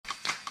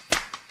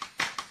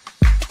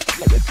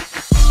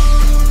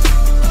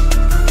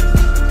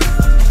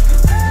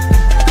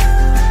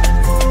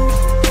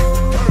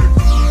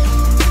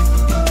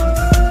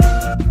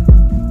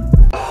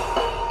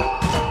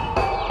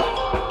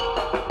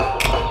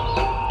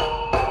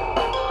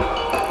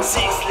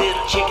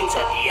chickens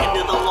at the end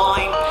of the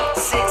line.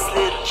 6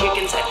 little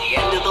chickens at the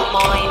end of the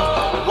line.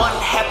 One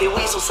happy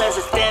weasel says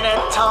it's dinner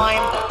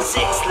time. 6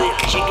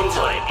 little chickens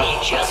ought to be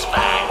just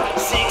fine.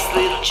 6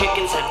 little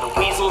chickens in the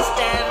weasel's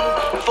den.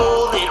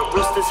 4 little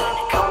roosters and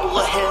a couple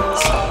of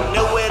hens.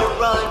 Nowhere to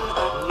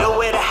run,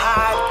 nowhere to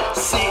hide.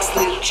 6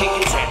 little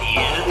chickens at the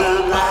end of the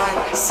line.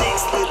 6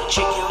 little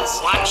chickens,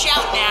 watch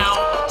out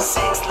now.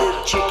 6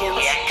 little chickens,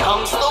 here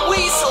comes the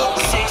weasel.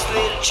 6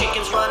 little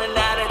chickens running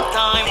out of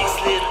time.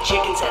 6 little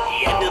chickens at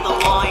the end of the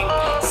line.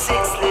 6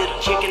 little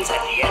chickens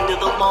at the end of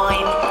the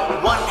line.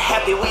 One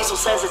happy weasel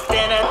says it's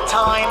dinner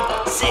time.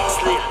 6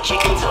 little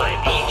chickens ought to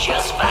be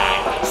just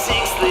fine.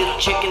 6 little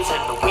chickens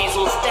in the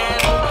weasel's den.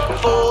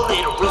 4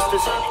 little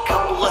roosters and a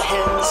couple of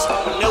hens.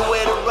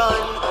 Nowhere to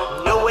run,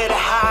 nowhere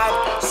to hide.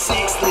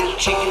 6 little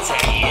chickens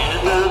at the end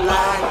of the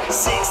line.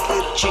 6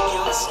 little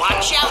chickens,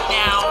 watch out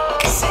now.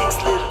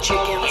 6 little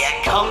chickens, here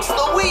comes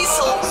the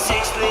weasel.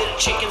 6 little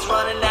chickens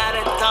running out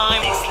of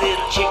time. 6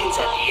 little chickens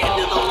at the end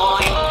of the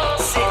line.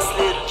 6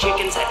 little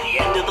chickens at the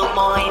end of the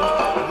line.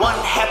 One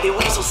happy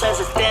weasel says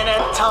it's dinner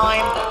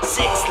time.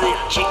 6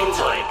 little chickens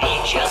ought to be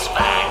just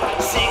fine.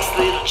 6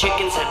 little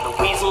chickens in the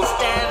weasel's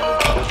den.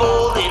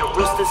 4 little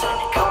roosters and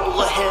a couple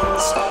of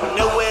hens.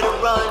 Nowhere to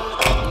run,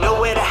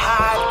 nowhere to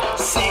hide.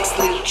 6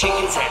 little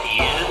chickens at the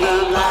end of the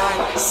line.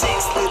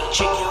 6 little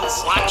chickens,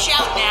 watch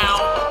out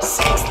now.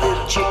 6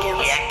 little chickens,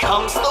 here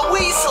comes the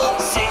weasel.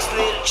 6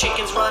 little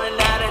chickens running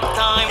out of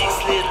time.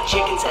 6 little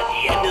chickens at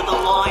the end of the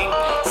line.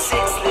 6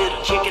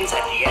 little chickens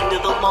at the end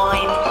of the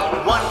line.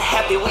 One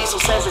happy weasel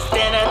says it's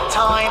dinner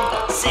time.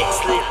 6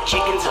 little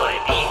chickens ought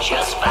to be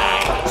just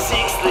fine. 6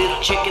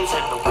 little chickens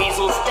in the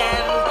weasel's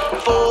den.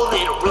 4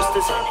 little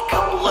roosters and a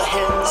couple of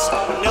hens.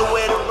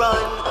 Nowhere to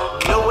run,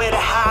 nowhere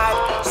to hide.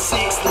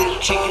 6 little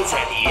chickens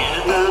at the end